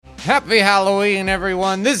Happy Halloween,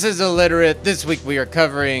 everyone. This is Illiterate. This week we are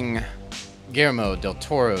covering Guillermo del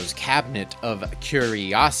Toro's Cabinet of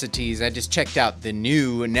Curiosities. I just checked out the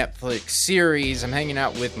new Netflix series. I'm hanging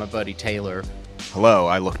out with my buddy Taylor. Hello,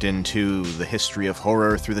 I looked into the history of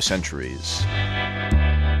horror through the centuries.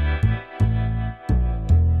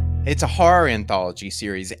 It's a horror anthology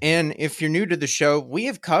series, and if you're new to the show, we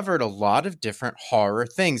have covered a lot of different horror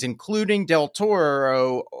things, including Del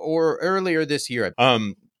Toro or earlier this year.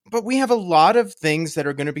 But we have a lot of things that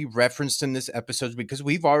are going to be referenced in this episode because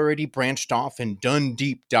we've already branched off and done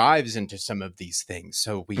deep dives into some of these things.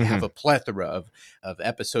 So we have a plethora of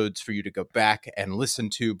episodes for you to go back and listen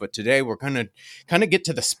to. But today we're going to kind of get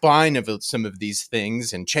to the spine of some of these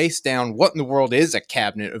things and chase down what in the world is a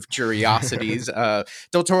Cabinet of Curiosities.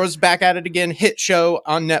 Del Toro's back at it again. Hit show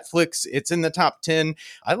on Netflix. It's in the top 10.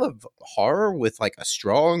 I love horror with like a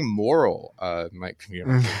strong moral,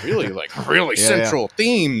 really central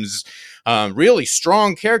themes. Really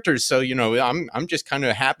strong characters. So, I'm just kind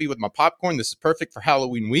of happy with my popcorn. This is perfect for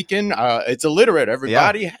Halloween weekend. It's Illiterate,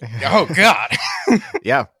 everybody. Yeah. Oh, God.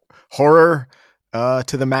 Yeah. Horror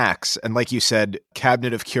to the max. And like you said,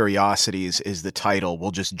 Cabinet of Curiosities is the title. We'll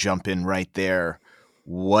just jump in right there.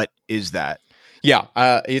 What is that? Yeah.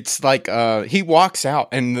 It's like he walks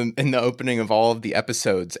out in the opening of all of the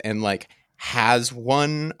episodes and like has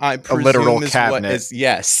one, I presume, a literal is cabinet. What is,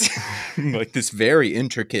 yes. Like this very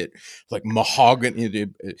intricate, like mahogany,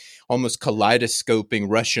 almost kaleidoscoping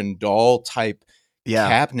Russian doll type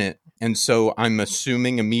cabinet. And so I'm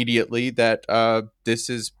assuming immediately that this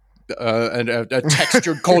is a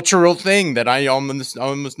textured cultural thing that I almost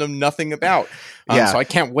know nothing about. So I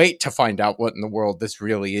can't wait to find out what in the world this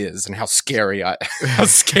really is and how scared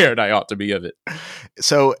I ought to be of it.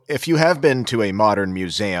 So if you have been to a modern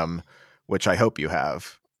museum, which I hope you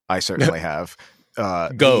have, I certainly have.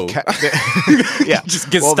 Go. Take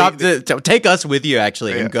us with you,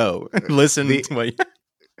 actually, and go. Listen to what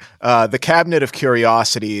the Cabinet of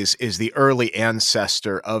Curiosities is the early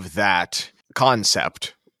ancestor of that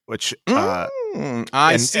concept, which I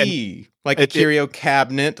see. Like a curio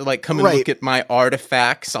cabinet, like come and look at my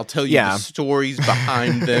artifacts. I'll tell you the stories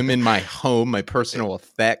behind them in my home, my personal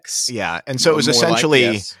effects. Yeah, and so it was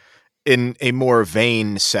essentially in a more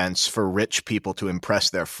vain sense for rich people to impress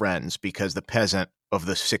their friends because the peasant of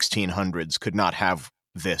the 1600s could not have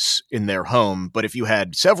this in their home. But if you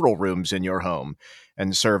had several rooms in your home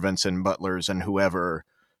and servants and butlers and whoever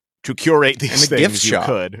to curate these things, gift shop.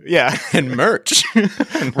 Could. Yeah. And merch.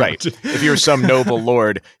 Right. If you're some noble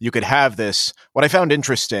lord, you could have this. What I found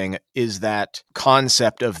interesting is that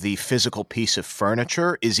concept of the physical piece of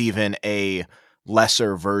furniture is even a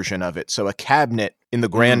lesser version of it. So a cabinet in the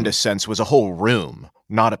grandest sense was a whole room,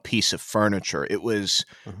 not a piece of furniture. It was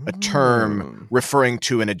a term referring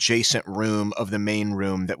to an adjacent room of the main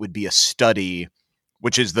room that would be a study,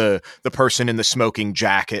 which is the person in the smoking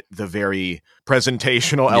jacket, the very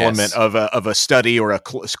presentational element of a study or a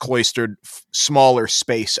cloistered smaller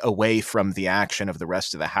space away from the action of the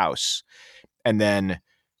rest of the house. And then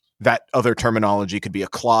that other terminology could be a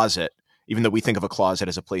closet, even though we think of a closet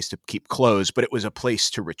as a place to keep clothes, but it was a place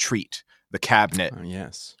to retreat, the cabinet.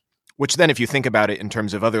 Yes. Which then, if you think about it in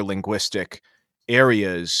terms of other linguistic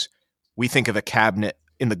areas, we think of a cabinet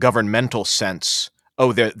in the governmental sense.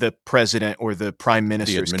 Oh, the president or the prime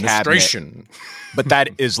minister's cabinet. But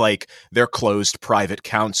that is like their closed private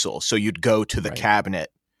council. So you'd go to the cabinet,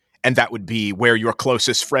 and that would be where your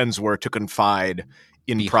closest friends were to confide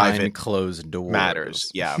in behind private closed doors. Matters.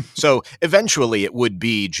 Yeah. So eventually it would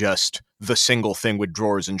be just the single thing with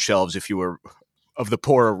drawers and shelves if you were of the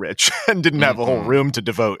poor or rich and didn't have a whole room to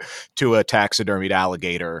devote to a taxidermied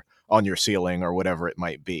alligator on your ceiling or whatever it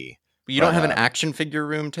might be. But you don't have an action figure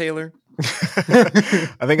room, Taylor?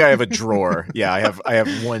 I think I have a drawer. Yeah, I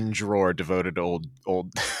have one drawer devoted to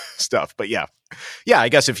old stuff. But yeah, I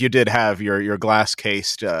guess if you did have your glass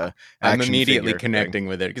cased, I'm immediately connecting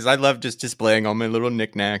with it because I love just displaying all my little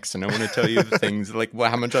knickknacks, and I want to tell you the things like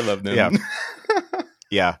how much I love them. Yeah,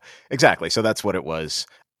 yeah, exactly. So that's what it was.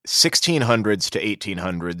 1600s to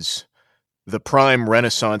 1800s, the prime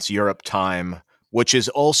Renaissance Europe time, which is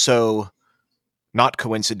also, not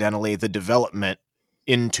coincidentally, the development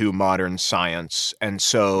into modern science. And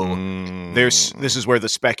so this is where the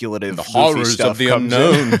speculative the horrors stuff of the comes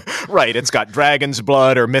unknown. Right. It's got dragon's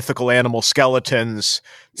blood or mythical animal skeletons.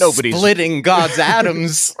 Nobody's splitting God's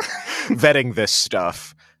atoms. Vetting this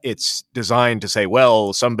stuff. It's designed to say,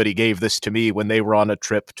 well, somebody gave this to me when they were on a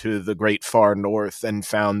trip to the great far north and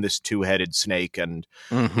found this two-headed snake, and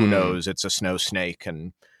who knows, it's a snow snake,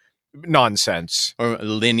 and nonsense. Or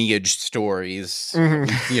lineage stories.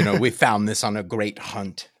 We found this on a great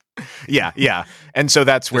hunt. Yeah. And so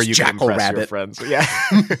that's where This you can jackal impress your rabbit. friends. Yeah.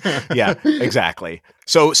 Yeah, exactly.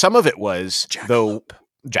 So some of it was, though,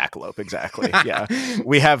 jackalope, exactly. Yeah.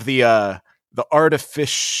 We have the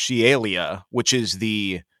artificialia, which is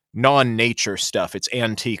the non-nature stuff. It's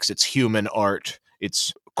antiques, it's human art,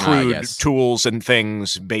 it's crude yes. tools and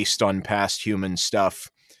things based on past human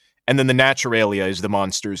stuff. And then the naturalia is the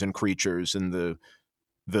monsters and creatures and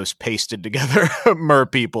those pasted together mer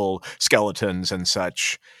people, skeletons and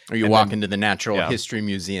such. Or you And walk then- into the Natural yeah. History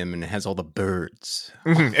Museum and it has all the birds.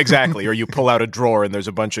 Exactly. Or you pull out a drawer and there's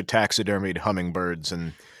a bunch of taxidermied hummingbirds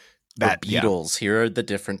and that Or beetles. Here are the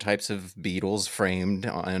different types of beetles framed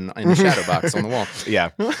in a shadow box on the wall.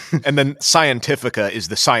 Yeah. And then Scientifica is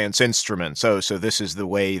the science instrument. So this is the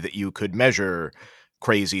way that you could measure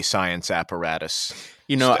crazy science apparatus.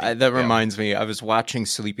 You know, that reminds me, I was watching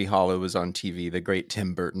Sleepy Hollow was on TV, the great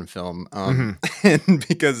Tim Burton film. And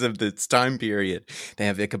because of its time period, they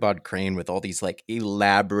have Ichabod Crane with all these like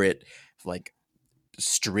elaborate, like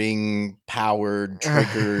string powered,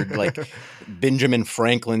 triggered, like Benjamin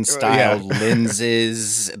Franklin style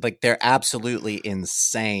lenses. Like they're absolutely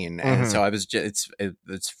insane. And so I was just,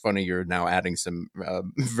 it's funny you're now adding some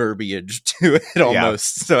verbiage to it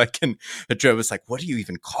almost. So Joe was like, what do you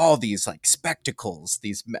even call these like spectacles?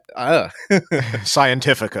 These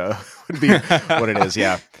Scientifica would be what it is.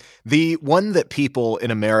 Yeah. The one that people in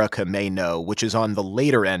America may know, which is on the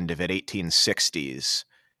later end of it, 1860s,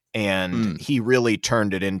 and he really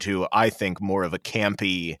turned it into, I think, more of a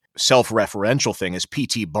campy, self-referential thing, is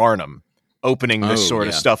P.T. Barnum opening this sort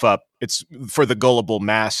of stuff up. It's for the gullible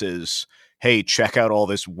masses. Hey, check out all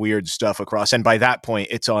this weird stuff across. And by that point,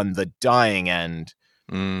 it's on the dying end.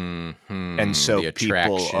 And so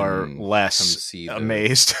people are less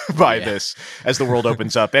amazed by this as the world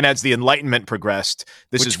opens up. And as the Enlightenment progressed,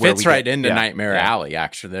 this is where we fits right into Nightmare Alley,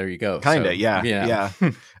 actually. There you go. Kind of, yeah.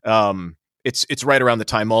 It's right around the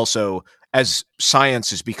time also as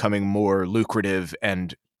science is becoming more lucrative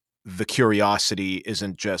and the curiosity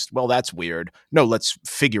isn't just, well, that's weird. No, let's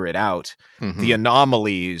figure it out. The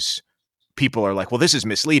anomalies, people are like, well, this is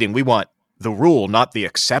misleading. We want the rule, not the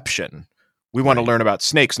exception. We want to learn about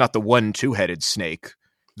snakes, not the one two-headed snake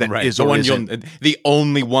that is the or one isn't. the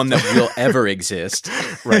only one that will ever exist.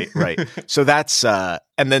 Right. So that's and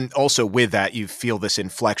then also with that, you feel this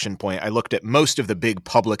inflection point. I looked at most of the big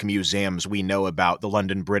public museums we know about: the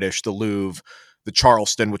London British, the Louvre, the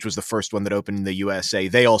Charleston, which was the first one that opened in the USA.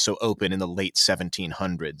 They also open in the late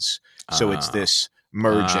 1700s. So it's this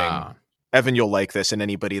merging. Evan, you'll like this, and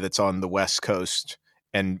anybody that's on the West Coast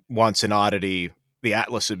and wants an oddity. The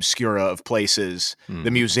Atlas Obscura of places,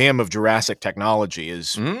 the Museum of Jurassic Technology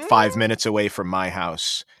is 5 minutes away from my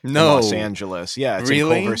house in Los Angeles. Yeah, it's in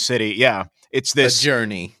Culver City. Yeah, it's this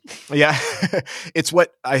journey. Yeah, it's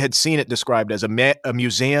what I had seen it described as a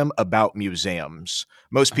museum about museums.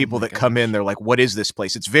 Most people that come in, they're like, what is this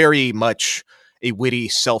place? It's very much a witty,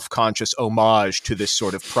 self-conscious homage to this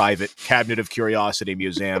sort of private cabinet of curiosity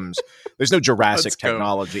museums. There's no Jurassic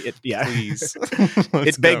technology. Please.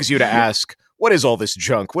 It begs you to ask, what is all this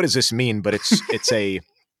junk? What does this mean? But it's a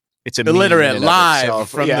illiterate live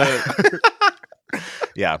from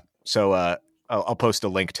yeah. So I'll post a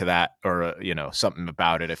link to that or something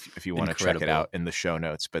about it if you want to check it out in the show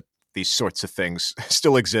notes. But these sorts of things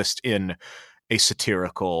still exist in a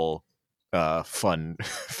satirical, fun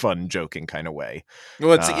joking kind of way.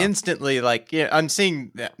 Well, it's instantly like, I'm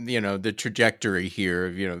seeing the trajectory here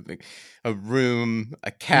of a room,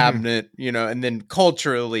 a cabinet, and then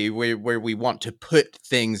culturally where we want to put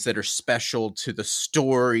things that are special to the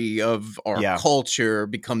story of our culture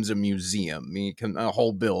becomes a museum, a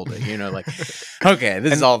whole building. Okay,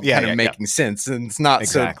 this is all kind of making sense, and it's not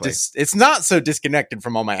it's not so disconnected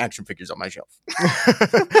from all my action figures on my shelf.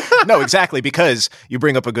 No, exactly, because you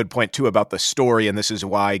bring up a good point too about the story, and this is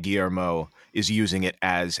why Guillermo is using it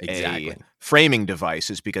as a framing device,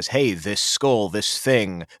 is because, hey, this skull, this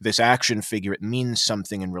thing, this action figure, it means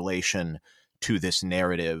something in relation to this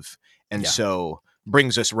narrative. And so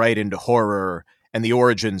brings us right into horror and the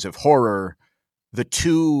origins of horror. The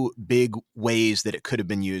two big ways that it could have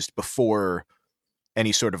been used before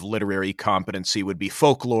any sort of literary competency would be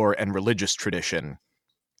folklore and religious tradition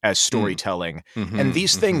as storytelling. And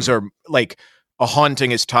these things are like, a haunting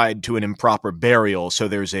is tied to an improper burial, so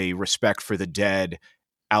there's a respect for the dead,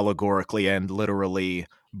 allegorically and literally,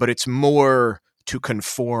 but it's more to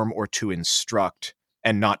conform or to instruct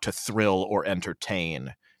and not to thrill or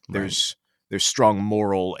entertain. There's strong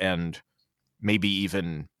moral and maybe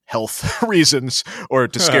even health reasons, or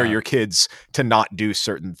to scare your kids to not do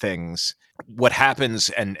certain things. What happens,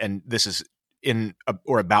 and this is in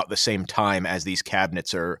or about the same time as these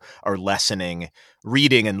cabinets are lessening.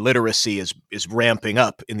 Reading and literacy is ramping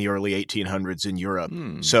up in the early 1800s in Europe.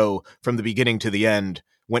 So from the beginning to the end,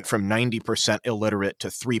 went from 90% illiterate to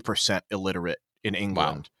 3% illiterate in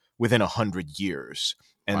England within 100 years.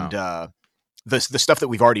 And the stuff that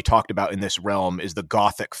we've already talked about in this realm is the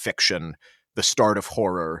Gothic fiction, the start of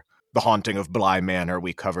horror, The Haunting of Bly Manor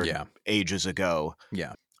we covered ages ago.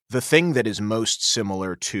 Yeah. The thing that is most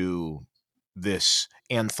similar to this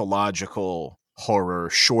anthological horror,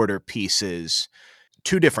 shorter pieces,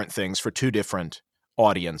 two different things for two different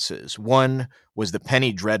audiences. One was the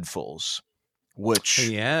Penny Dreadfuls, which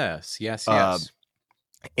yes.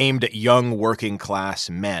 aimed at young working class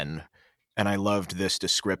men. And I loved this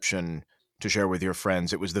description to share with your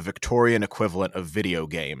friends. It was the Victorian equivalent of video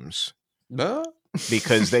games.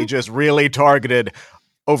 Because they just really targeted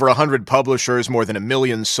over 100 publishers, more than 1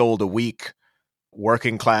 million sold a week,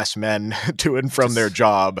 working class men to and from their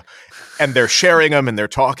job. And they're sharing them and they're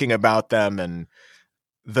talking about them. And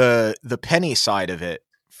the penny side of it,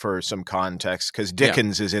 for some context, because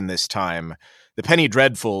Dickens is in this time. The Penny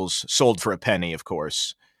Dreadfuls sold for a penny, of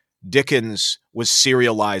course. Dickens was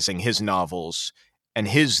serializing his novels, and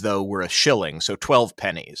his, though, were a shilling, so 12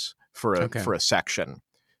 pennies for a section.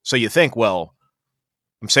 So you think, well,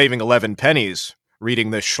 I'm saving 11 pennies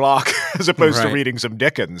reading this schlock as opposed to reading some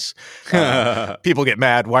Dickens. People get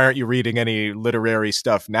mad. Why aren't you reading any literary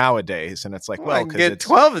stuff nowadays? And it's like, well, because get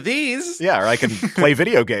 12 of these. Yeah, or I can play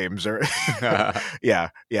video games, or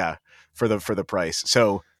for the price.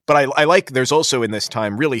 So, but I like. There's also in this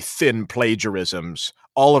time really thin plagiarisms.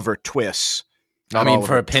 Oliver Twist.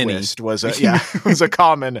 For a penny, was a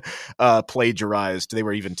common plagiarized. They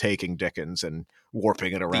were even taking Dickens and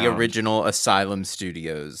warping it around. The original Asylum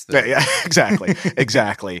Studios. Yeah,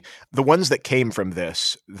 exactly. The ones that came from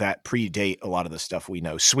this that predate a lot of the stuff we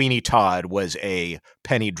know. Sweeney Todd was a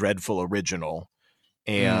Penny Dreadful original,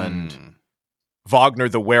 and Wagner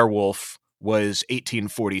the Werewolf was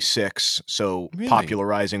 1846, so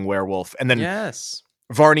popularizing werewolf. And then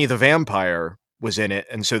Varney the Vampire was in it,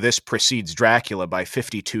 and so this precedes Dracula by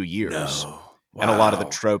 52 years. No. Wow. And a lot of the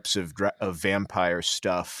tropes of vampire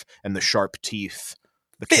stuff and the sharp teeth,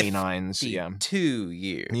 the canines. 2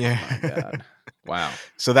 years. Yeah. Oh my God. Wow.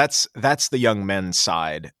 So that's the young men's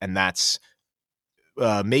side, and that's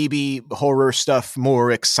maybe horror stuff, more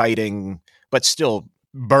exciting, but still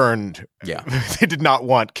burned. Yeah. They did not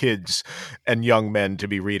want kids and young men to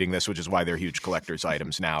be reading this, which is why they're huge collector's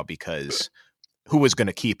items now, because who was going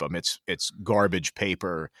to keep them? It's garbage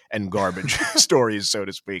paper and garbage stories, so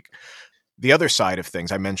to speak. The other side of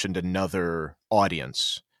things, I mentioned another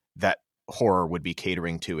audience that horror would be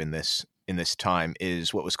catering to in this time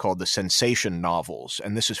is what was called the sensation novels,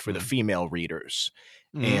 and this is for the female readers.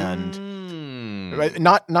 And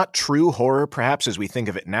not true horror, perhaps as we think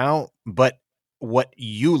of it now, but what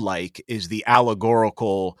you like is the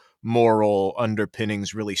allegorical, moral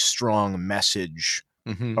underpinnings, really strong message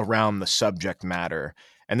around the subject matter.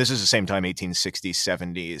 And this is the same time, 1860s,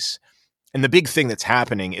 70s. And the big thing that's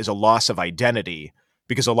happening is a loss of identity,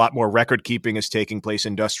 because a lot more record keeping is taking place,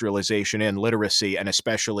 industrialization and literacy, and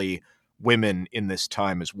especially women in this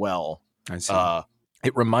time as well. I see.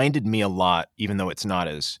 It reminded me a lot, even though it's not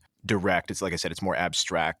as direct. It's like I said, it's more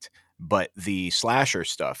abstract. But the slasher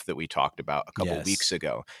stuff that we talked about a couple weeks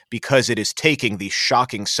ago, because it is taking the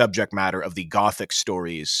shocking subject matter of the Gothic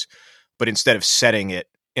stories, but instead of setting it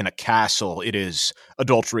in a castle, it is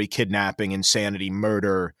adultery, kidnapping, insanity,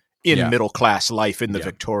 murder in middle-class life in the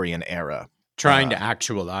Victorian era. Trying to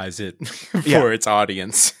actualize it for its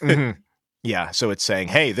audience. Yeah, so it's saying,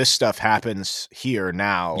 hey, this stuff happens here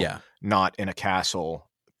now, not in a castle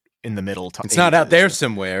in the middle. It's not out there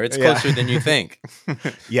somewhere. It's closer than you think.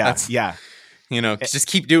 Yeah. Just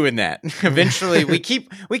keep doing that. Eventually, we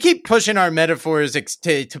keep pushing our metaphors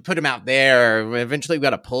to put them out there. Eventually, we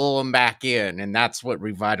got to pull them back in, and that's what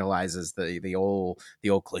revitalizes the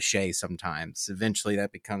old cliche. Sometimes, eventually,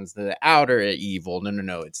 that becomes the outer evil.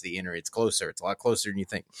 No, it's the inner. It's closer. It's a lot closer than you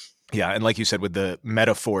think. Yeah, and like you said, with the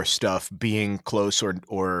metaphor stuff being close,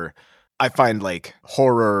 or I find like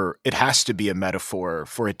horror, it has to be a metaphor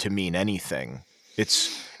for it to mean anything.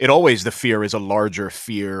 It always, the fear is a larger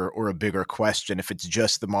fear or a bigger question. If it's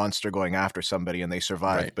just the monster going after somebody and they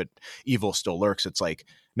survive, but evil still lurks, it's like,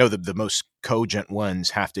 no, the most cogent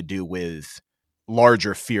ones have to do with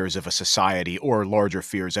larger fears of a society or larger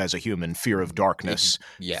fears as a human, fear of darkness,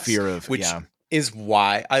 fear of, is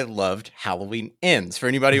why I loved Halloween Ends. For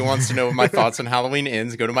anybody who wants to know my thoughts on Halloween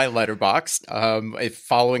Ends, go to my Letterboxd. If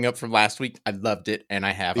following up from last week, I loved it, and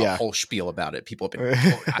I have a whole spiel about it. People have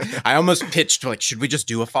been. I almost pitched like, should we just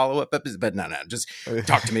do a follow up episode? But no, just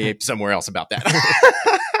talk to me somewhere else about that.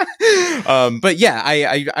 But yeah,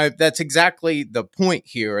 I that's exactly the point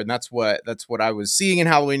here, and that's what I was seeing in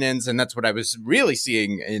Halloween Ends, and that's what I was really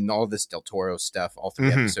seeing in all this Del Toro stuff. All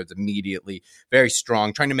three episodes immediately, very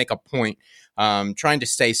strong, trying to make a point, trying to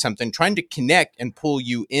say something, trying to connect and pull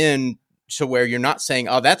you in to where you're not saying,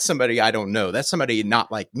 "Oh, that's somebody I don't know. That's somebody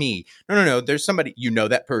not like me." No. There's somebody, you know,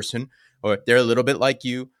 that person, or they're a little bit like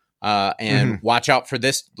you, and watch out for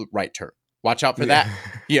this right turn. Watch out for that.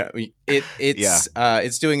 Yeah,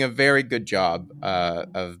 it's doing a very good job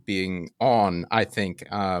of being on, I think,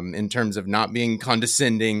 in terms of not being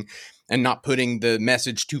condescending and not putting the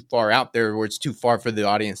message too far out there where it's too far for the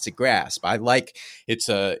audience to grasp. I like it's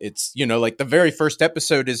like the very first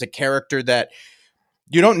episode is a character that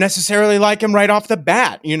you don't necessarily like him right off the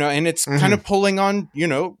bat, and it's kind of pulling on,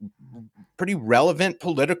 pretty relevant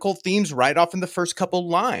political themes right off in the first couple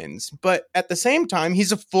lines. But at the same time,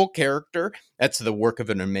 he's a full character. That's the work of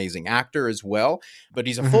an amazing actor as well. But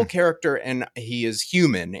he's a full character, and he is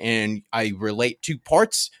human. And I relate to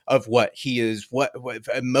parts of what he is, what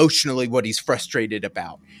emotionally, what he's frustrated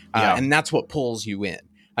about. And that's what pulls you in.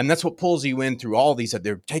 And that's what pulls you in through all these.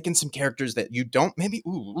 They're taking some characters that you don't maybe,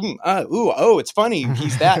 it's funny.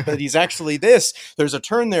 He's that, but he's actually this. There's a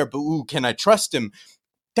turn there, but can I trust him?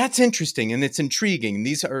 That's interesting, and it's intriguing.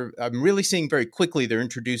 I'm really seeing very quickly they're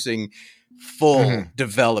introducing full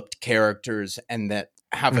developed characters and that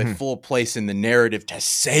have a full place in the narrative to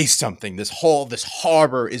say something. This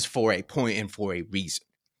horror is for a point and for a reason.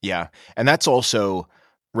 Yeah, and that's also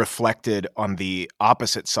reflected on the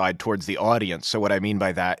opposite side towards the audience. So what I mean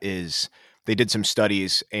by that is they did some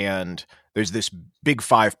studies, and there's this Big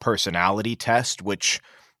Five personality test, which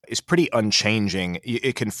is pretty unchanging.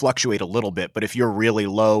 It can fluctuate a little bit, but if you're really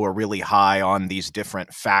low or really high on these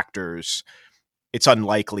different factors, it's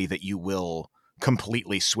unlikely that you will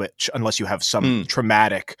completely switch unless you have some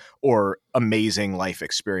traumatic or amazing life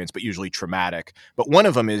experience, but usually traumatic. But one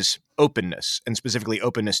of them is openness, and specifically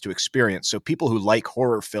openness to experience. So people who like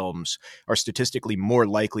horror films are statistically more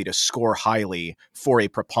likely to score highly for a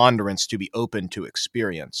preponderance to be open to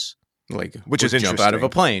experience. Which is jump out of a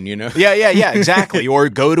plane, Yeah, exactly. Or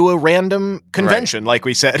go to a random convention, like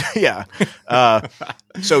we said. Yeah.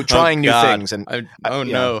 So trying new things. And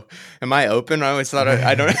no, am I open? I always thought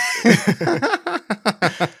I don't.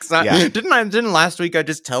 Didn't last week I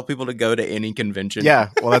just tell people to go to any convention? Yeah.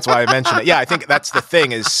 Well, that's why I mentioned it. Yeah, I think that's the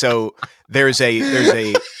thing. Is so there's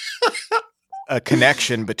a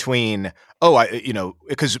connection between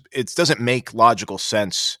because it doesn't make logical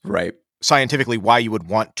sense, right? Scientifically, why you would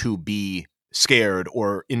want to be scared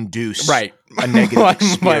or induce a negative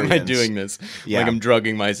experience. Why am I doing this? Like I'm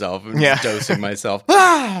drugging myself and dosing myself.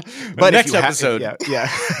 But next episode.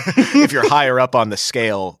 If you're higher up on the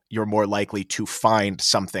scale, you're more likely to find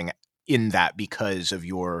something in that because of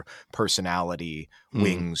your personality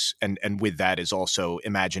wings. And with that is also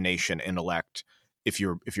imagination, intellect, if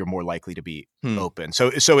you're more likely to be open.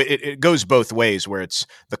 So it goes both ways, where it's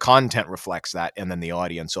the content reflects that, and then the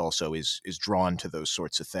audience also is drawn to those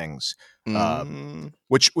sorts of things.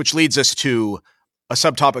 Which leads us to a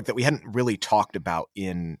subtopic that we hadn't really talked about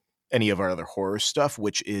in any of our other horror stuff,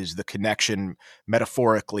 which is the connection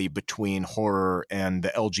metaphorically between horror and the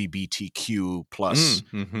LGBTQ plus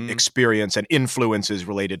experience and influences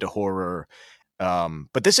related to horror.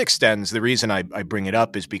 But this extends. The reason I bring it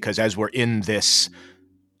up is because as we're in this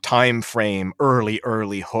time frame,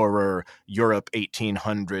 early horror, Europe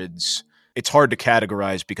 1800s, it's hard to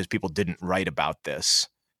categorize because people didn't write about this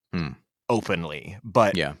openly.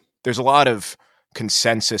 But there's a lot of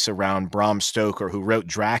consensus around Bram Stoker, who wrote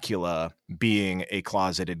Dracula, being a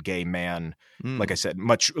closeted gay man. Like I said,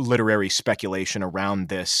 much literary speculation around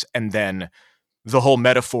this. And then the whole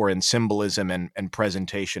metaphor and symbolism and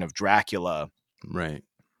presentation of Dracula. Right.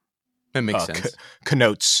 That makes sense.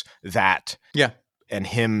 Connotes that. Yeah. And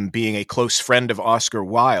him being a close friend of Oscar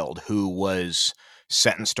Wilde, who was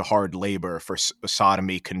sentenced to hard labor for a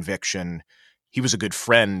sodomy conviction. He was a good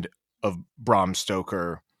friend of Bram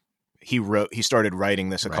Stoker. He started writing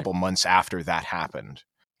this a couple months after that happened.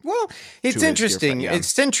 Well, it's interesting. It's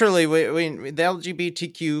centrally the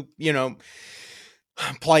LGBTQ,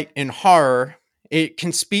 plight in horror. It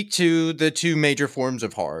can speak to the two major forms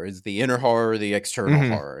of horror: is the inner horror, the external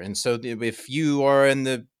horror. And so if you are in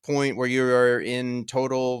the point where you are in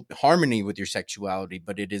total harmony with your sexuality,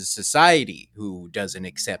 but it is society who doesn't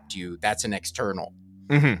accept you, that's an external.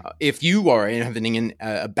 If you are having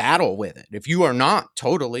a battle with it, if you are not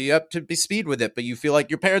totally up to speed with it, but you feel like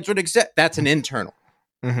your parents would accept, that's an internal.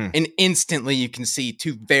 And instantly you can see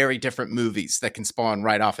two very different movies that can spawn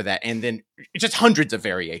right off of that. And then just hundreds of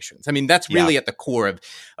variations. I mean, that's really at the core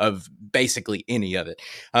of basically any of it.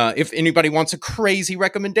 If anybody wants a crazy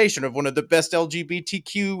recommendation of one of the best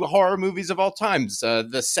LGBTQ horror movies of all times,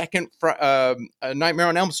 the second Nightmare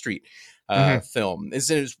on Elm Street film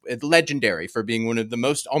is legendary for being one of the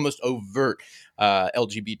most almost overt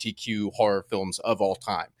LGBTQ horror films of all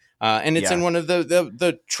time. And it's in one of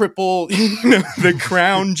the triple, the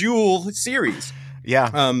crown jewel series.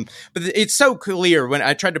 Yeah. But it's so clear when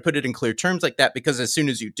I tried to put it in clear terms like that, because as soon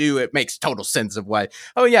as you do, it makes total sense of why.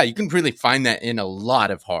 Oh yeah, you can really find that in a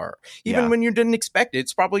lot of horror, even when you didn't expect it.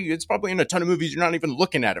 It's probably in a ton of movies you're not even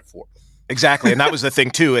looking at it for. Exactly, and that was the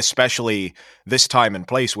thing too, especially this time and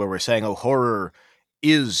place where we're saying, oh, horror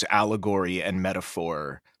is allegory and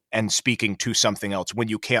metaphor and speaking to something else when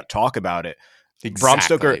you can't talk about it. Exactly. Bram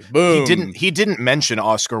Stoker, Boom. he didn't mention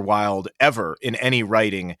Oscar Wilde ever in any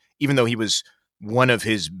writing, even though he was one of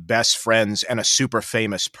his best friends and a super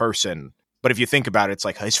famous person. But if you think about it, it's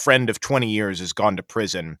like his friend of 20 years has gone to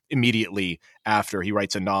prison immediately after he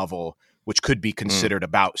writes a novel which could be considered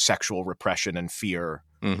about sexual repression and fear.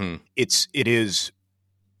 It is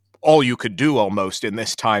all you could do almost in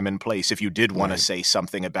this time and place if you did want to say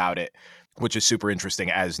something about it, which is super interesting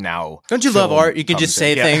as now. Don't you love art? You can just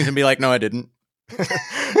say things and be like, no, I didn't.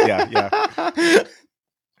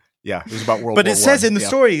 Yeah, it was about World War I. But it says in the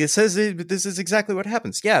story, it says this is exactly what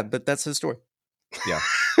happens. Yeah, but that's his story. Yeah.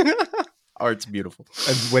 Art's beautiful.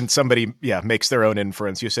 And when somebody makes their own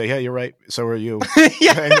inference, you say, yeah, you're right. So are you. I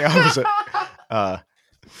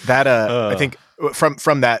think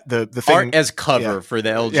from that, the thing. Art as cover for the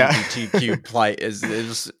LGBTQ plight is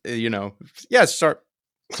start.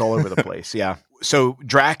 It's all over the place. Yeah. So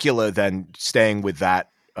Dracula, then staying with that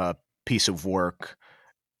piece of work,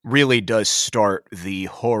 really does start the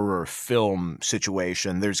horror film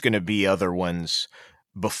situation. There's going to be other ones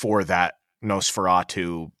before that.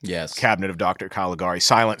 Nosferatu, Cabinet of Dr. Caligari,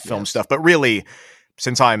 silent film stuff. But really,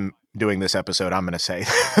 since I'm doing this episode, I'm going to say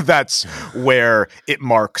that's where it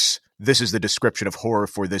marks, this is the description of horror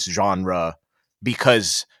for this genre,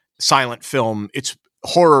 because silent film,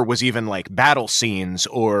 horror was even like battle scenes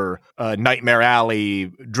or Nightmare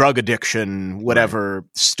Alley, drug addiction, whatever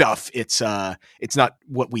stuff. It's not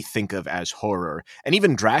what we think of as horror. And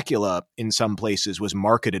even Dracula in some places was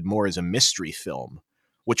marketed more as a mystery film,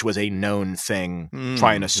 which was a known thing,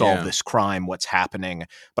 trying to solve this crime, what's happening.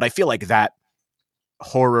 But I feel like that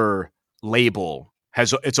horror label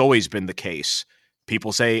it's always been the case.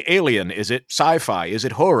 People say Alien, is it sci-fi? Is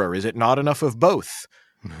it horror? Is it not enough of both?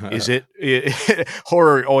 Is it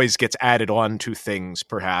horror always gets added on to things,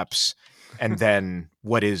 perhaps. And then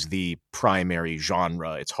what is the primary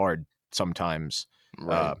genre? It's hard sometimes.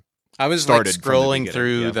 Right. I was like scrolling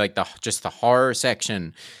through like the horror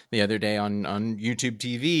section the other day on YouTube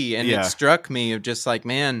TV, and it struck me of just like,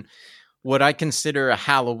 man, what I consider a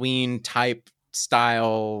Halloween type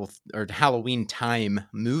style or Halloween time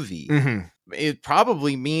movie, it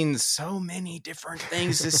probably means so many different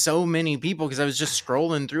things to so many people, because I was just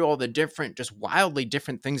scrolling through all the different, just wildly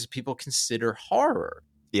different things people consider horror.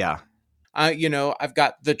 Yeah. I've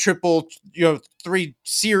got the triple, 3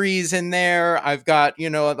 series in there. I've got, a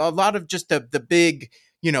lot of just the big,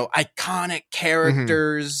 iconic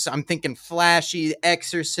characters. I'm thinking Flashy,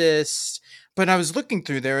 Exorcist. But I was looking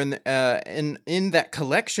through there, and in that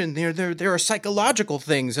collection, there are psychological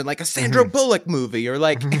things, and like a Sandra Bullock movie, or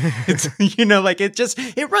like it's, like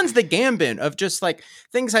it runs the gambit of just like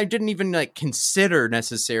things I didn't even like consider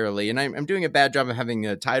necessarily. And I'm doing a bad job of having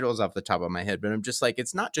titles off the top of my head, but I'm just like,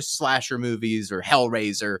 it's not just slasher movies or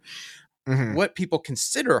Hellraiser. What people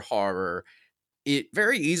consider horror, it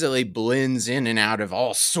very easily blends in and out of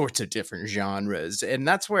all sorts of different genres. And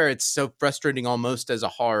that's where it's so frustrating almost as a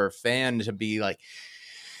horror fan to be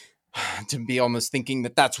almost thinking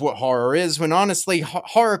that that's what horror is, when honestly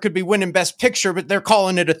horror could be winning Best Picture, but they're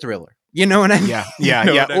calling it a thriller. You know what I mean? Yeah.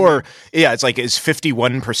 It's like, is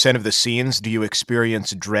 51% of the scenes, do you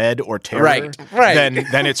experience dread or terror? Right.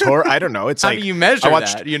 Then it's horror. I don't know. It's how like, do you measure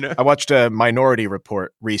that? I watched a Minority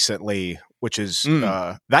Report recently, which is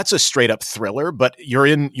that's a straight up thriller, but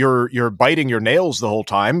you're biting your nails the whole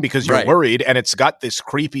time because you're worried, and it's got this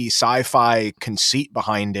creepy sci-fi conceit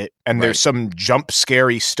behind it. And Right. there's some jump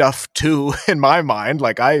scary stuff too in my mind.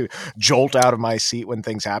 Like I jolt out of my seat when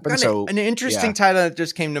things happen. So an interesting title that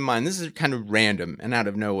just came to mind. This is kind of random and out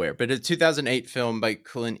of nowhere, but a 2008 film by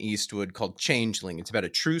Clint Eastwood called Changeling. It's about a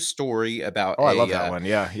true story about I love that one.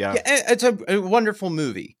 Yeah. it's a wonderful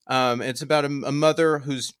movie. It's about a mother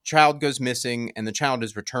whose child goes missing, and the child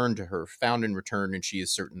is returned to her, found and returned, and she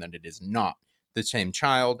is certain that it is not the same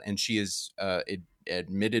child, and she is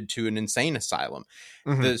admitted to an insane asylum.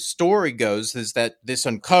 Mm-hmm. The story goes is that this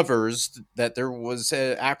uncovers that there was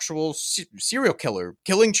an actual serial killer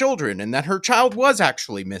killing children, and that her child was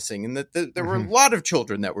actually missing, and that there were a lot of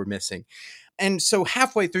children that were missing. And so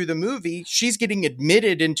halfway through the movie, she's getting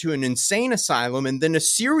admitted into an insane asylum, and then a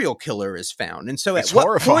serial killer is found. And so at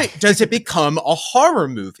what point does it become a horror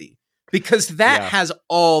movie? Because that has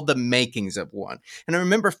all the makings of one. And I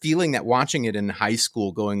remember feeling that watching it in high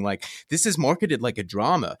school, going like, this is marketed like a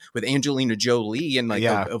drama with Angelina Jolie and like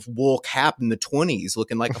a wool cap in the 20s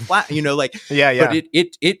looking like a flat, like, but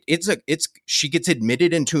it's she gets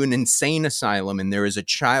admitted into an insane asylum, and there is a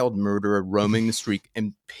child murderer roaming the street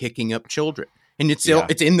and picking up children. And it's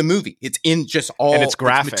in the movie. It's in just all and it's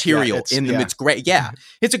graphic material it's great. Yeah,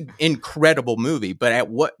 it's an incredible movie. But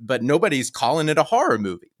But nobody's calling it a horror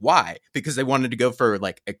movie. Why? Because they wanted to go for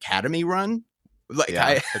like Academy run. Like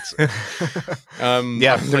there's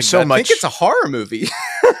so much. I think it's a horror movie.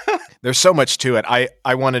 There's so much to it.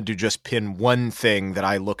 I wanted to just pin one thing that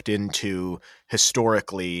I looked into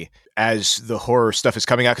historically as the horror stuff is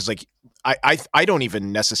coming out, because like I don't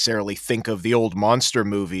even necessarily think of the old monster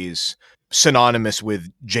movies synonymous with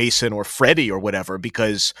Jason or Freddy or whatever,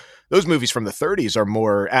 because those movies from the 30s are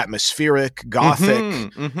more atmospheric,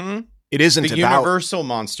 gothic. It isn't the about Universal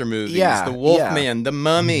monster movies, the Wolfman, the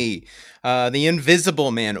Mummy, the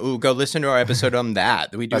Invisible Man. Ooh, go listen to our episode on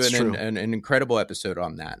that. We do an incredible episode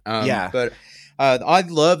on that. But I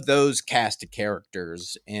love those cast of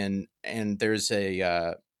characters, and there's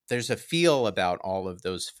a feel about all of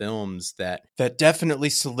those films that definitely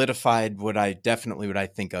solidified what I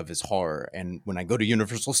think of as horror. And when I go to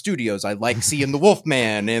Universal Studios, I like seeing the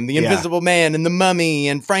Wolfman and the Invisible Man and the Mummy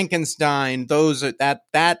and Frankenstein.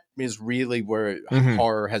 That is really where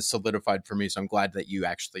horror has solidified for me. So I'm glad that you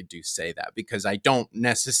actually do say that, because I don't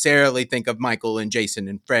necessarily think of Michael and Jason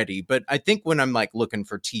and Freddy, but I think when I'm like looking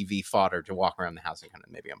for TV fodder to walk around the house, and kind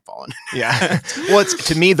of maybe I'm falling. Well, it's,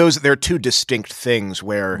 to me, they're two distinct things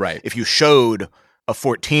where if you showed a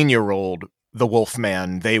 14-year-old the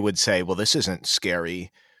Wolfman, they would say, well, this isn't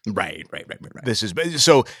scary. Right. This is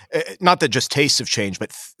so not that just tastes have changed,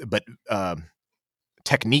 but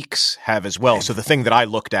techniques have as well. So the thing that I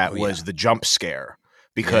looked at was the jump scare,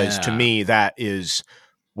 because to me that is,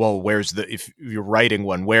 well, if you're writing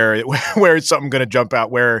one, where is something going to jump out?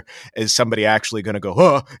 Where is somebody actually going to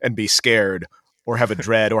go and be scared, or have a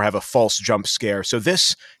dread, or have a false jump scare? So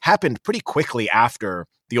this happened pretty quickly after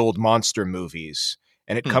the old monster movies,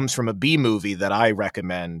 and it comes from a B movie that I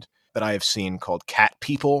recommend that I have seen called Cat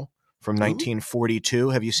People from 1942.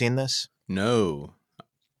 Have you seen this? No.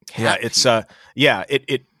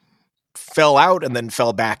 It fell out and then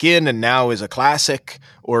fell back in, and now is a classic,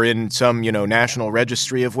 or in some, national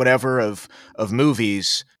registry of whatever of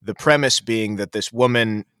movies. The premise being that this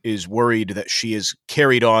woman is worried that she has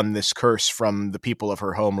carried on this curse from the people of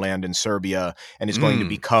her homeland in Serbia, and is going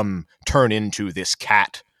to turn into this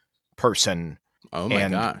cat person. Oh my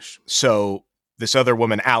gosh. So this other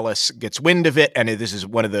woman, Alice, gets wind of it, and this is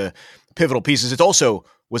one of the pivotal pieces. It also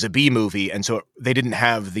was a B movie, and so they didn't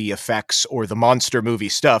have the effects or the monster movie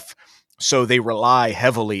stuff, so they rely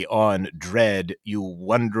heavily on dread, you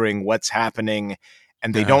wondering what's happening,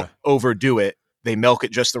 and they don't overdo it. They milk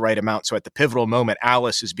it just the right amount, so at the pivotal moment,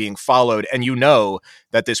 Alice is being followed, and you know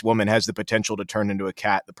that this woman has the potential to turn into a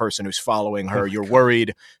cat, the person who's following her. You're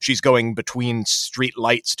worried. She's going between street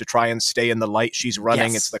lights to try and stay in the light she's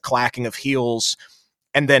running. It's the clacking of heels.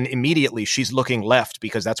 And then immediately she's looking left,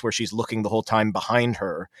 because that's where she's looking the whole time behind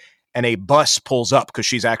her. And a bus pulls up, because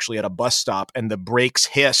she's actually at a bus stop, and the brakes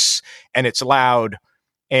hiss and it's loud.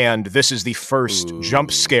 And this is the first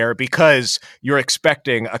jump scare, because you're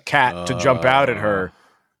expecting a cat to jump out at her,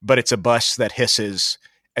 but it's a bus that hisses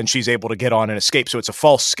and she's able to get on and escape. So it's a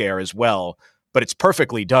false scare as well, but it's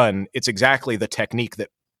perfectly done. It's exactly the technique that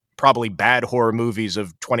probably bad horror movies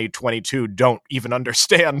of 2022 don't even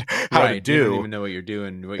understand how to do. You don't even know what you're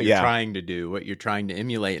doing, what you're trying to do, what you're trying to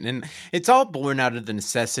emulate. And it's all born out of the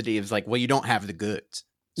necessity of like, well, you don't have the goods.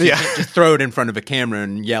 So you can't just throw it in front of a camera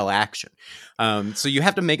and yell action. So you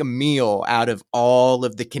have to make a meal out of all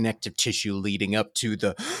of the connective tissue leading up to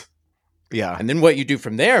the... And then what you do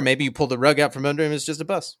from there, maybe you pull the rug out from under him, it's just a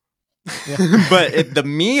bus. But the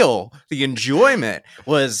meal, the enjoyment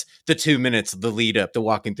was the 2 minutes, the lead up, the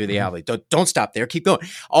walking through the alley. Don't stop there. Keep going.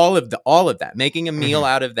 All of that, making a meal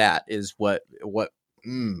out of that is what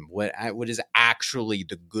is actually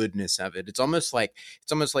the goodness of it. It's almost like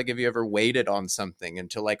if you ever waited on something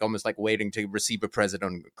until like almost like waiting to receive a present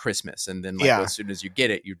on Christmas, and then like as soon as you get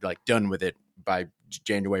it, you're like done with it by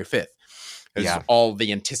January 5th. All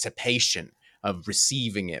the anticipation of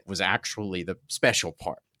receiving it was actually the special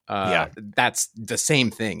part. That's the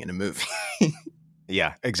same thing in a movie.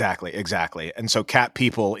 Yeah, exactly. And so Cat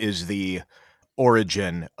People is the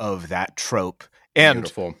origin of that trope. And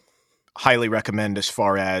beautiful. Highly recommend as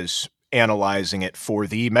far as analyzing it for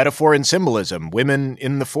the metaphor and symbolism. Women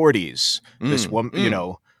in the 40s. This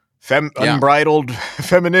woman, unbridled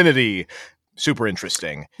femininity. Super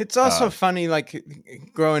interesting. It's also funny, like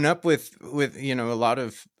growing up with a lot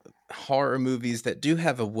of horror movies that do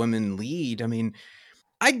have a woman lead. I mean,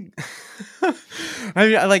 I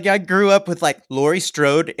grew up with like Laurie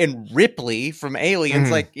Strode and Ripley from Aliens,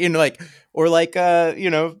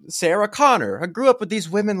 Sarah Connor. I grew up with these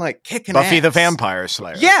women like kicking Buffy ass. the Vampire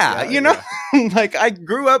Slayer. Like I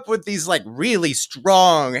grew up with these like really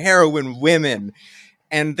strong heroine women.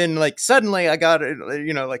 And then like suddenly I got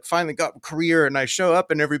finally got a career, and I show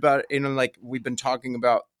up and everybody, like we've been talking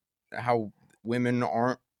about how women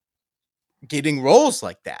aren't getting roles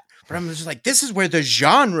like that. But I'm just like, this is where the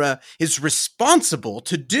genre is responsible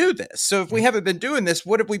to do this. So if we haven't been doing this,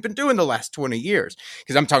 what have we been doing the last 20 years?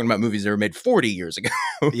 Because I'm talking about movies that were made 40 years ago.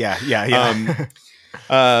 Yeah.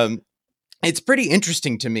 It's pretty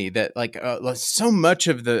interesting to me that like so much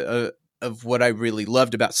of the of what I really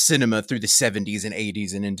loved about cinema through the 70s and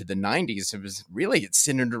 80s and into the 90s, it's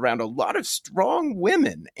centered around a lot of strong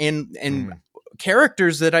women and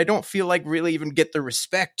characters that I don't feel like really even get the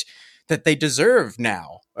respect that they deserve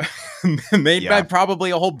now. Made by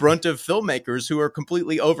probably a whole brunt of filmmakers who are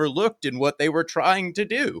completely overlooked in what they were trying to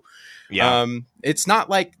do. It's not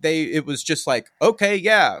like it was just like, okay,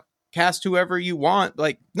 cast whoever you want.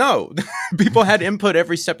 Like, no, people had input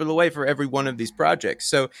every step of the way for every one of these projects.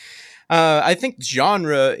 So I think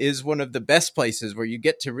genre is one of the best places where you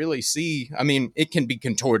get to really see. I mean, it can be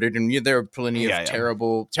contorted, and there are plenty of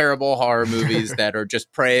terrible horror movies that are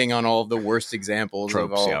just preying on all of the worst examples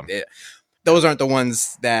tropes, of all. Those aren't the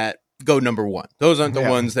ones that go number one. Those aren't the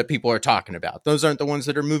ones that people are talking about. Those aren't the ones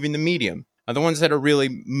that are moving the medium. The ones that are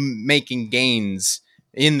really making gains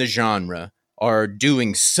in the genre are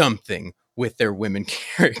doing something with their women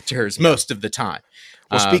characters most of the time.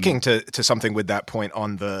 Well, speaking to something with that point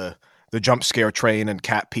on the jump scare train and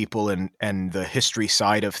Cat People and the history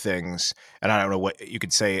side of things, and I don't know what you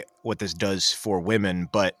could say what this does for women,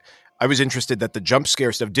 but I was interested that the jump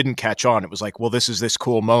scare stuff didn't catch on. It was like, well, this is this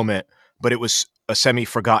cool moment, but it was a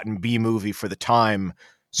semi-forgotten B movie for the time,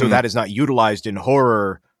 so that is not utilized in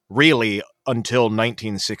horror really until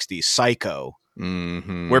 1960s Psycho,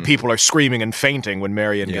 where people are screaming and fainting when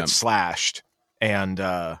Marion gets slashed. And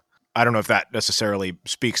I don't know if that necessarily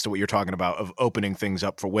speaks to what you're talking about of opening things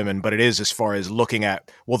up for women, but it is as far as looking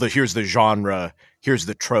at, well, here's the genre, here's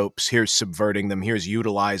the tropes, here's subverting them, here's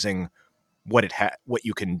utilizing what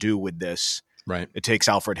you can do with this. Right. It takes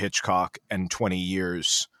Alfred Hitchcock and 20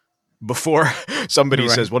 years before somebody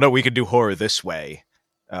says, well, no, we could do horror this way.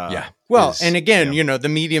 Well, and again, the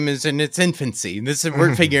medium is in its infancy.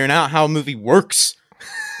 We're figuring out how a movie works.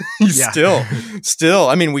 Still,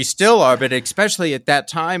 I mean, we still are, but especially at that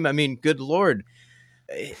time, I mean, good Lord,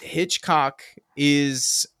 Hitchcock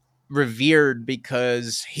is revered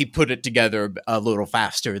because he put it together a little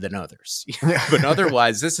faster than others. But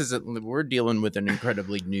otherwise, we're dealing with an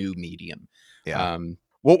incredibly new medium.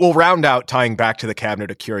 We'll round out tying back to the Cabinet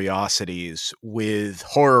of Curiosities with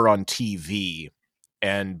horror on TV,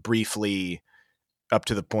 and briefly up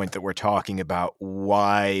to the point that we're talking about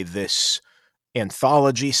why this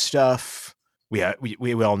anthology stuff.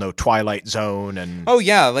 We all know Twilight Zone and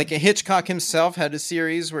like Hitchcock himself had a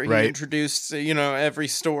series where he introduced every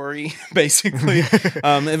story basically,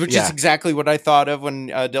 which is exactly what I thought of when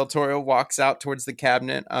Del Toro walks out towards the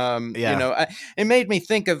cabinet. It made me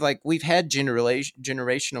think of like we've had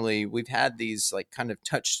generationally we've had these like kind of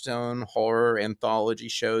touchstone horror anthology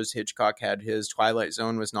shows. Hitchcock had his. Twilight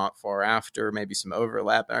Zone was not far after, maybe some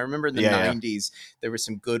overlap. I remember in the 90s there were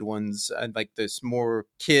some good ones, like this more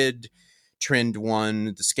kid trend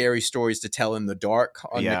one, the Scary Stories to Tell in the Dark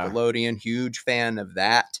on Nickelodeon. Huge fan of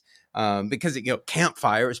that. because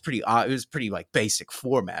campfire is pretty it was pretty like basic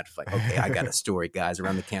format. Like, okay, I got a story, guys,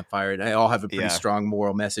 around the campfire, and they all have a pretty strong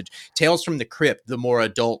moral message. Tales from the Crypt, the more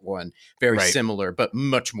adult one, very similar, but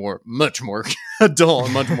much more adult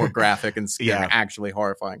and much more graphic and actually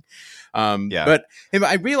horrifying. But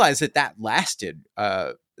I realized that lasted.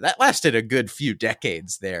 That lasted a good few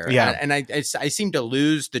decades there. Yeah. And I seem to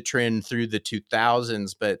lose the trend through the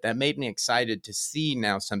 2000s, but that made me excited to see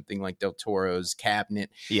now something like Del Toro's Cabinet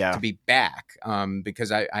to be back.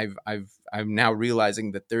 Because I'm now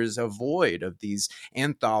realizing that there's a void of these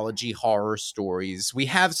anthology horror stories. We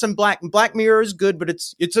have some Black Mirror is good, but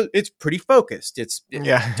it's pretty focused. It's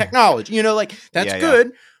technology, like that's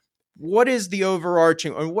good. What is the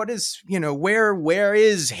overarching, or what is, where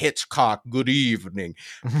is Hitchcock? Good evening.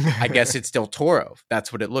 I guess it's Del Toro.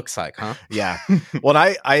 That's what it looks like, huh? Yeah. Well,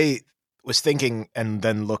 I was thinking and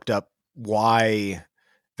then looked up why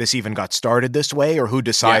this even got started this way, or who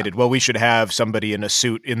decided, well, we should have somebody in a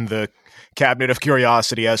suit in the Cabinet of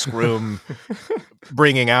Curiosity-esque room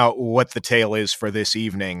bringing out what the tale is for this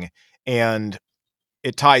evening. And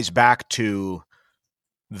it ties back to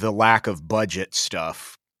the lack of budget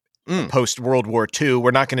stuff. Post World War II,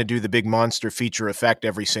 we're not going to do the big monster feature effect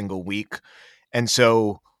every single week. And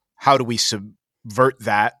so how do we subvert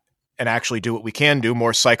that and actually do what we can do,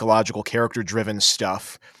 more psychological, character-driven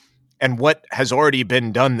stuff? And what has already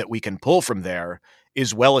been done that we can pull from there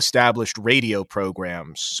is well-established radio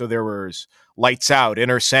programs. So there was Lights Out,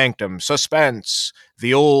 Inner Sanctum, Suspense,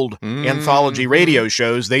 the old anthology radio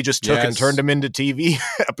shows. They just took and turned them into TV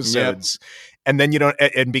episodes. Yep. And then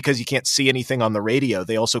and because you can't see anything on the radio,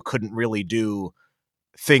 they also couldn't really do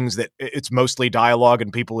things that it's mostly dialogue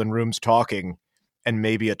and people in rooms talking and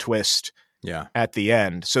maybe a twist at the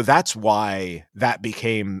end. So that's why that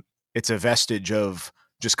became, it's a vestige of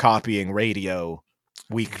just copying radio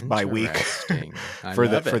week by week for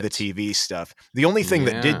the TV stuff. The only thing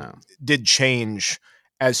that did change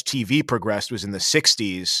as TV progressed was in the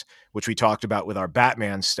 60s, which we talked about with our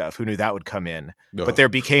Batman stuff. Who knew that would come in? But there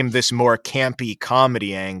became this more campy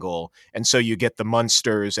comedy angle. And so you get the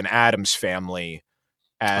Munsters and Addams Family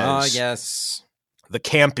as the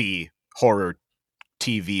campy horror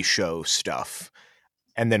TV show stuff.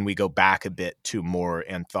 And then we go back a bit to more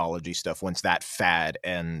anthology stuff once that fad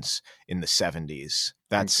ends in the 70s.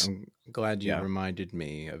 I'm glad you reminded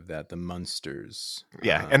me of that, the Munsters.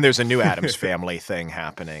 Yeah, and there's a new Addams Family thing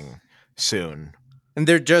happening soon. And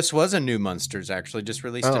there just was a new Munsters, actually, just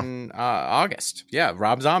released in August. Yeah,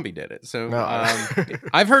 Rob Zombie did it. So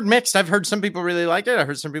I've heard mixed. I've heard some people really like it. I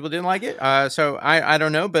heard some people didn't like it. So I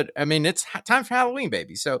don't know. But, I mean, it's time for Halloween,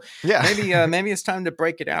 baby. So maybe it's time to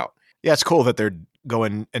break it out. Yeah, it's cool that they're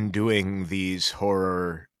going and doing these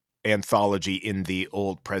horror anthology in the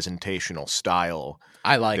old presentational style.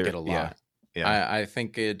 I like it a lot. Yeah. I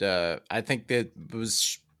think it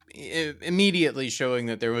was immediately showing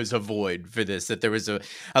that there was a void for this, that there was a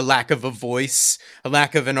lack of a voice, a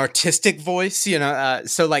lack of an artistic voice,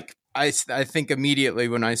 so like I think immediately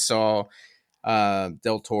when I saw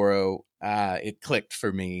Del Toro, it clicked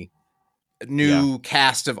for me. New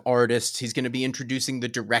cast of artists. He's going to be introducing the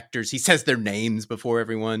directors. He says their names before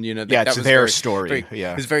everyone. It's their story.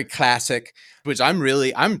 It's very classic, which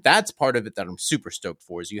that's part of it that I'm super stoked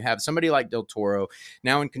for. Is you have somebody like Del Toro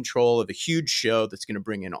now in control of a huge show that's going to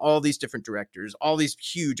bring in all these different directors, all these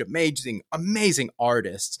huge, amazing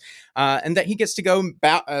artists, and that he gets to go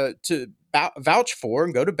vouch for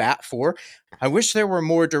and go to bat for. I wish there were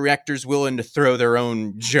more directors willing to throw their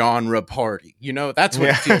own genre party. That's what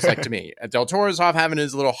it feels like to me. Del Toro's off having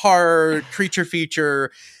his little horror creature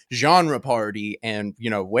feature genre party, and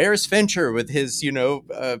where's Fincher with his true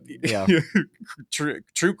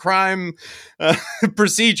crime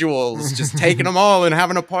procedurals, just taking them all and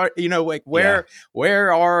having a part. I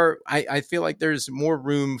feel like there's more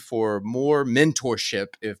room for more mentorship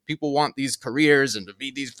if people want these careers and to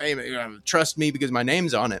be these famous. Trust me, because my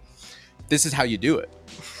name's on it. This is how you do it.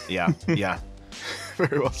 Yeah.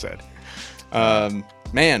 Very well said.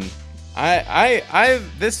 Man,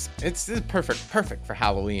 it's perfect for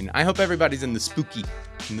Halloween. I hope everybody's in the spooky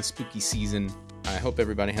season. I hope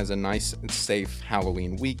everybody has a nice and safe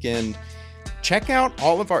Halloween weekend. Check out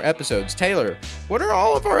all of our episodes. Taylor, what are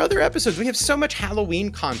all of our other episodes? We have so much Halloween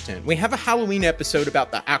content. We have a Halloween episode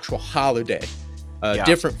about the actual holiday.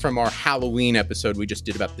 Different from our Halloween episode we just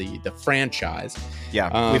did about the franchise.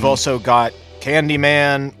 Yeah, we've also got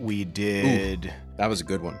Candyman. We did... Ooh, that was a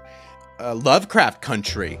good one. Lovecraft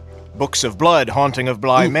Country. Books of Blood, Haunting of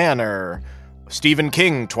Bly Manor. Stephen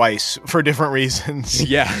King twice for different reasons.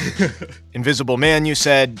 Yeah. Invisible Man, you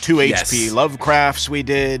said. 2 H.P. Lovecrafts we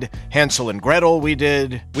did. Hansel and Gretel we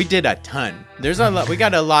did. We did a ton. There's a lot. We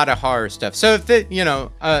got a lot of horror stuff. So if it, I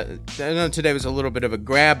know today was a little bit of a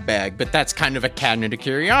grab bag, but that's kind of a cabinet of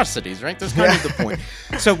curiosities, right? That's kind of the point.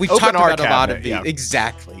 So we talked about a lot of these. Yeah.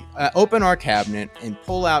 Exactly. Open our cabinet and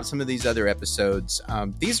pull out some of these other episodes.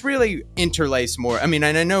 These really interlace more. I mean,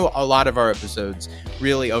 and I know a lot of our episodes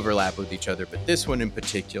really overlap with each other, but this one in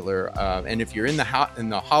particular. And if you're in the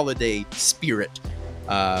holiday spirit,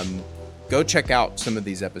 go check out some of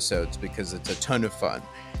these episodes because it's a ton of fun.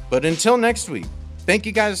 But until next week, thank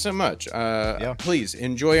you guys so much. Please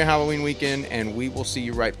enjoy your Halloween weekend, and we will see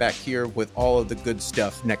you right back here with all of the good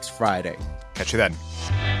stuff next Friday. Catch you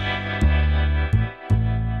then.